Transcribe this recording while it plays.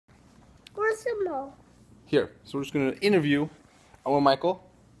Where's the mo? Here. So we're just going to interview Owen Michael,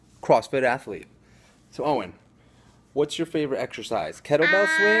 CrossFit athlete. So Owen, what's your favorite exercise? Kettlebell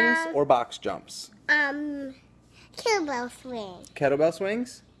swings or box jumps? Kettlebell swing. Kettlebell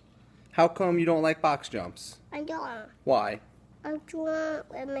swings? How come you don't like box jumps? I don't. Why? I don't.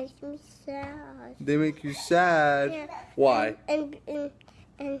 It makes me sad. They make you sad. Yeah. Why? And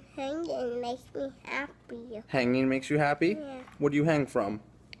hanging makes me happy. Hanging makes you happy? Yeah. What do you hang from?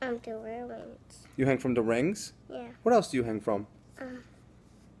 The ruins. You hang from the rings? Yeah. What else do you hang from? Mm.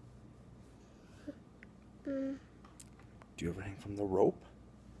 Do you ever hang from the rope?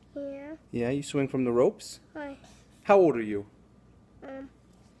 Yeah. Yeah, you swing from the ropes? Why? How old are you?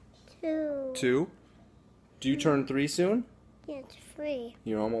 2. 2? Do you turn 3 soon? Yeah, it's 3.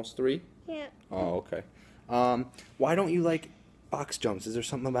 You're almost 3? Yeah. Oh, okay. Why don't you like box jumps? Is there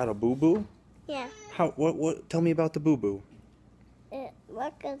something about a boo-boo? Yeah. What, tell me about the boo-boo.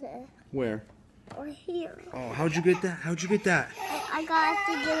 Look at it. Where? Right here. Oh, how'd you get that? How'd you get that? I got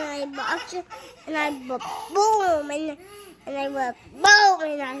to get my box and I boom and I went boom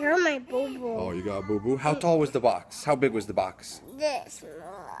and I heard my boo boo. Oh, you got a boo-boo? How tall was the box? How big was the box? This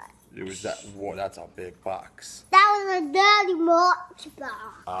much. It was that. Whoa, that's a big box. That was a dirty much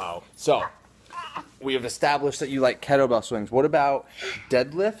box. Oh. So, we have established that you like kettlebell swings. What about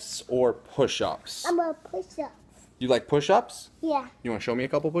deadlifts or push-ups? I'm gonna push up. You like push-ups? Yeah. You want to show me a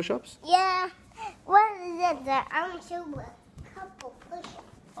couple push-ups? Yeah. What is it that I'm gonna show you a couple push ups.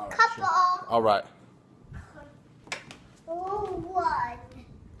 All right, Couple. sure. All right. 1,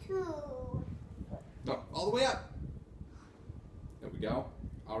 2. No, all the way up. There we go.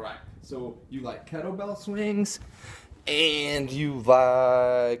 All right. So you like kettlebell swings and you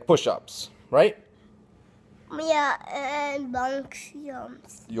like push-ups, right? Yeah, and box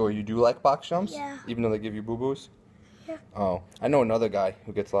jumps. You do like box jumps? Yeah. Even though they give you boo-boos? Yeah. Oh, I know another guy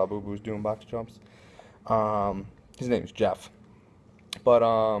who gets a lot of boo-boos doing box jumps. His name's Jeff. But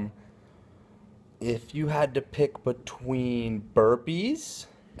if you had to pick between burpees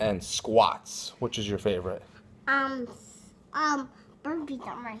and squats, which is your favorite? Burpees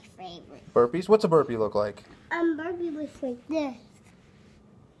are my favorite. Burpees? What's a burpee look like? Burpee was like this.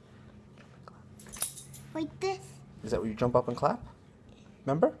 Like this. Is that where you jump up and clap?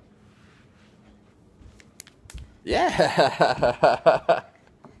 Remember? Yeah.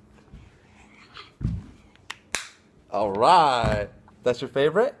 All right. That's your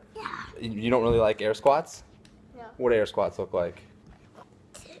favorite? Yeah. You don't really like air squats? No. What do air squats look like?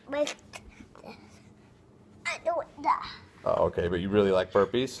 Like this. I do it that. Oh, okay, but you really like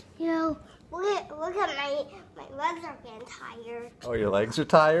burpees? You know, look at my legs are getting tired. Oh, your legs are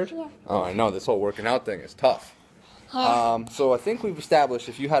tired? Yeah. Oh, I know. This whole working out thing is tough. Yeah. So I think we've established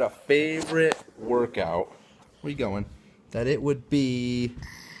if you had a favorite workout, where are you going? That it would be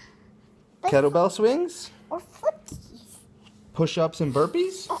kettlebell swings, Or footsies. push-ups, and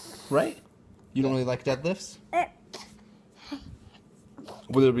burpees, right? You don't really like deadlifts?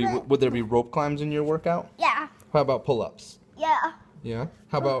 Would there be rope climbs in your workout? Yeah. How about pull-ups? Yeah. Yeah.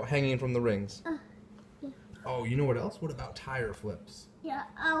 How about hanging from the rings? Oh, you know what else? What about tire flips? Yeah.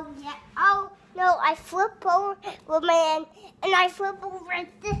 Oh, yeah. Oh, no. I flip over with my hand, and I flip over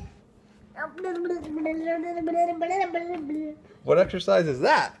like this. What exercise is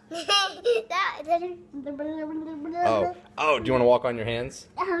that? Oh, do you want to walk on your hands?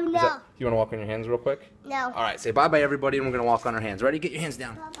 Oh, no. Do you want to walk on your hands real quick? No. All right, say bye-bye, everybody, and we're going to walk on our hands. Ready? Get your hands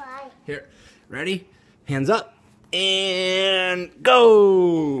down. Bye-bye. Here. Ready? Hands up. And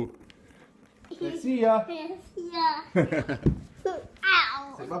go! Say see ya. Yeah. Say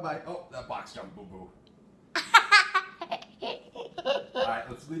Ow. bye-bye. Oh, that box jump, boo-boo. All right,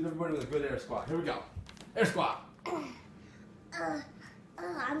 let's leave everybody with a good air squat. Here we go. Air squat.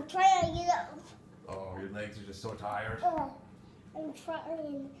 I'm trying to get up. Oh, your legs are just so tired. I'm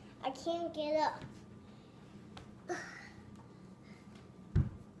trying. I can't get up.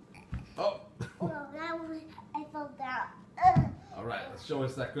 Oh. Oh, that was, I fell down. All right, let's show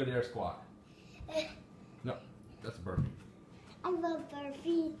us that good air squat. No, that's a burpee. I love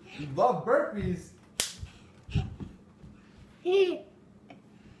burpees. You love burpees?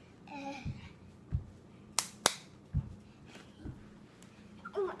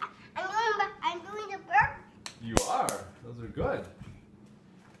 I'm doing the burp. You are. Those are good.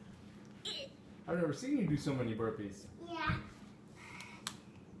 I've never seen you do so many burpees. Yeah.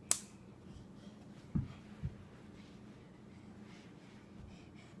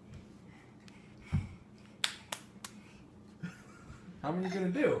 How many are you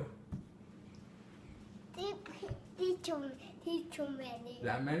going to do? He's too many.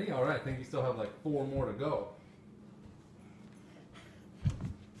 That many? All right, I think you still have like 4 more to go.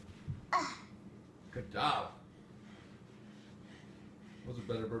 Good job. Those are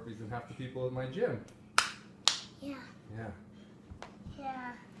better burpees than half the people in my gym. Yeah. Yeah.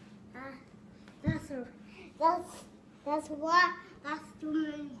 Yeah. That's too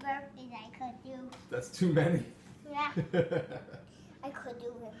many burpees I could do. That's too many. Yeah. I could do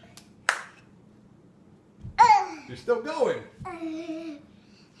it. You're still going. And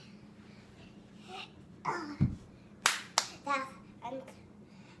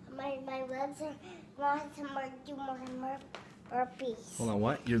my legs are want to do more burpees. Hold on,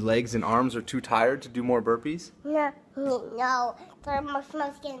 what? Your legs and arms are too tired to do more burpees? No, they're most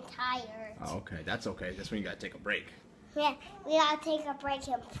getting tired. Oh, okay. That's okay. That's when you gotta take a break. Yeah, we gotta take a break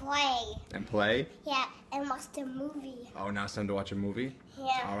and play. And play? Yeah, and watch the movie. Oh, now it's time to watch a movie?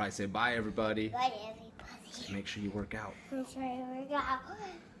 Yeah. All right, say bye, everybody. Bye, everybody. Make sure you work out. I'm sorry, we got.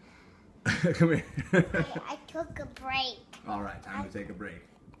 Come here. I took a break. All right, time to take a break.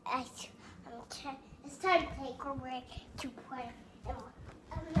 It's time to take a break to play. And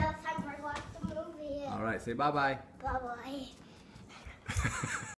now it's time to watch the movie. All right, say bye-bye. Bye-bye.